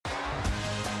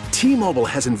T-Mobile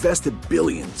has invested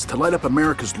billions to light up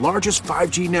America's largest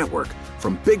 5G network,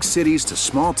 from big cities to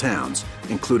small towns,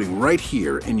 including right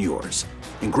here in yours.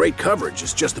 And great coverage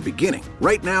is just the beginning.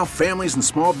 Right now, families and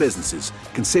small businesses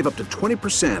can save up to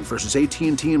 20% versus AT&T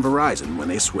and Verizon when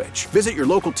they switch. Visit your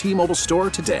local T-Mobile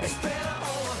store today.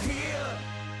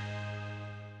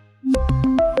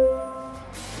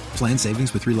 Plan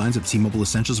savings with 3 lines of T-Mobile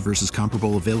Essentials versus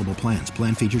comparable available plans.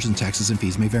 Plan features and taxes and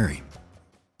fees may vary.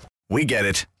 We get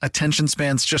it. Attention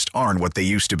spans just aren't what they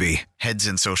used to be. Heads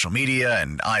in social media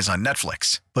and eyes on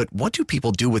Netflix. But what do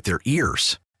people do with their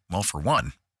ears? Well, for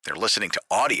one, they're listening to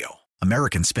audio.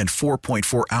 Americans spend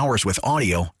 4.4 hours with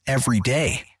audio every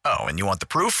day. Oh, and you want the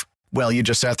proof? Well, you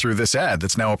just sat through this ad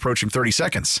that's now approaching 30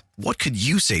 seconds. What could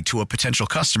you say to a potential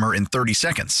customer in 30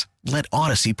 seconds? Let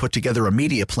Odyssey put together a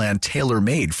media plan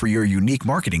tailor-made for your unique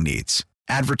marketing needs.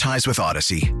 Advertise with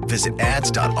Odyssey. Visit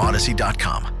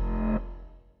ads.odyssey.com.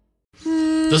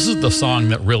 This is the song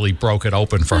that really broke it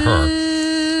open for her.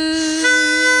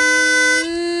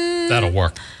 That'll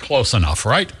work. Close enough,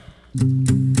 right?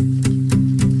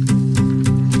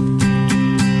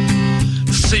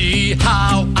 See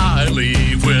how I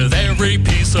leave with every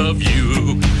piece of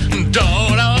you.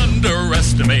 Don't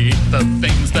underestimate the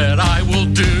things that I will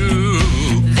do.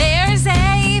 There's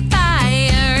a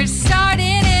fire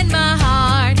starting in my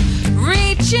heart,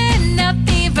 reaching a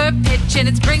fever pitch, and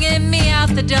it's bringing me out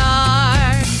the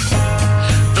dark.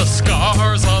 The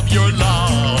scars of your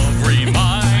love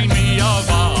remind me of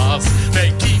us.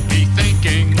 They keep me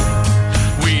thinking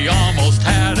we almost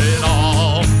had it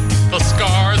all. The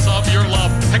scars of your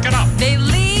love, pick it up. They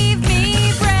leave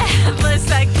me breathless,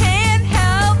 I can't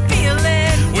help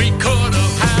feeling we could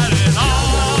have had it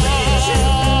all.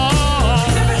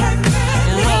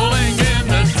 Rolling in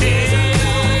the deep.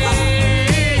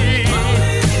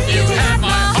 You had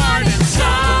my heart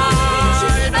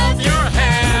inside of your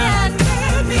hand,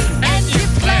 and you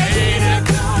played it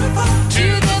to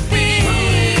the beat.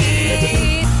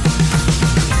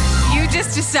 You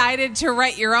just decided to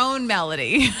write your own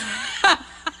melody.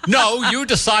 No, you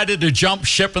decided to jump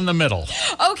ship in the middle.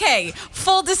 Okay,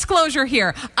 full disclosure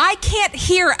here. I can't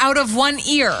hear out of one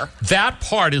ear. That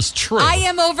part is true. I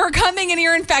am overcoming an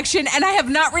ear infection, and I have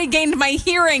not regained my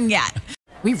hearing yet.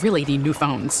 We really need new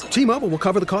phones. T-Mobile will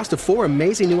cover the cost of 4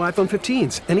 amazing new iPhone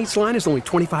 15s, and each line is only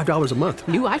 $25 a month.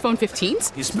 New iPhone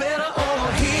 15s? It's better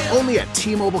over here. Only at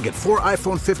T-Mobile, get 4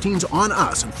 iPhone 15s on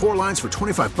us and 4 lines for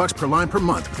 $25 per line per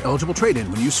month with eligible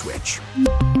trade-in when you switch.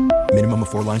 Minimum of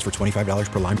 4 lines for $25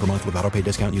 per line per month with autopay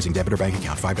discount using debit or bank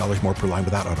account. $5 more per line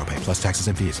without autopay, plus taxes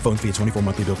and fees. Phone fee at 24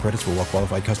 monthly bill credits for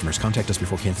well-qualified customers. Contact us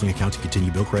before canceling account to continue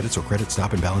bill credits or credit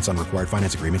stop and balance on required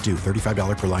finance agreement due.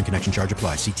 $35 per line connection charge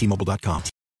applies. See T-Mobile.com.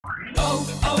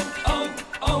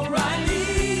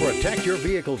 Protect your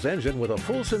vehicle's engine with a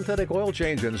full synthetic oil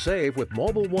change and save with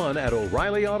Mobil 1 at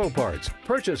O'Reilly Auto Parts.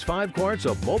 Purchase 5 quarts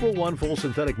of Mobil 1 full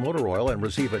synthetic motor oil and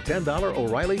receive a $10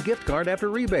 O'Reilly gift card after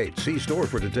rebate. See store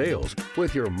for details.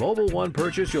 With your Mobil 1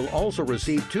 purchase, you'll also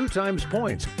receive 2 times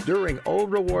points during O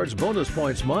Rewards Bonus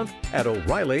Points Month at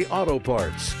O'Reilly Auto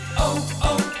Parts.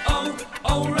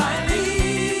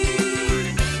 O'Reilly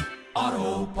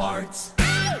Auto Parts.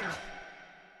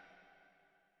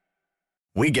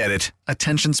 We get it.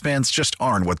 Attention spans just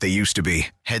aren't what they used to be.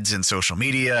 Heads in social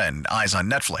media and eyes on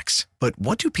Netflix. But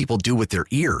what do people do with their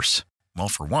ears? Well,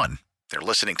 for one, they're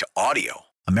listening to audio.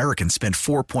 Americans spend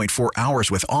 4.4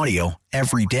 hours with audio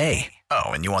every day. Oh,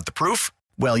 and you want the proof?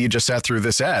 Well, you just sat through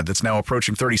this ad that's now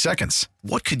approaching 30 seconds.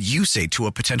 What could you say to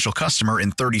a potential customer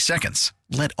in 30 seconds?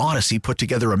 Let Odyssey put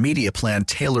together a media plan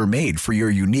tailor-made for your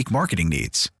unique marketing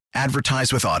needs.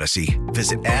 Advertise with Odyssey.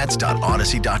 Visit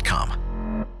ads.odyssey.com.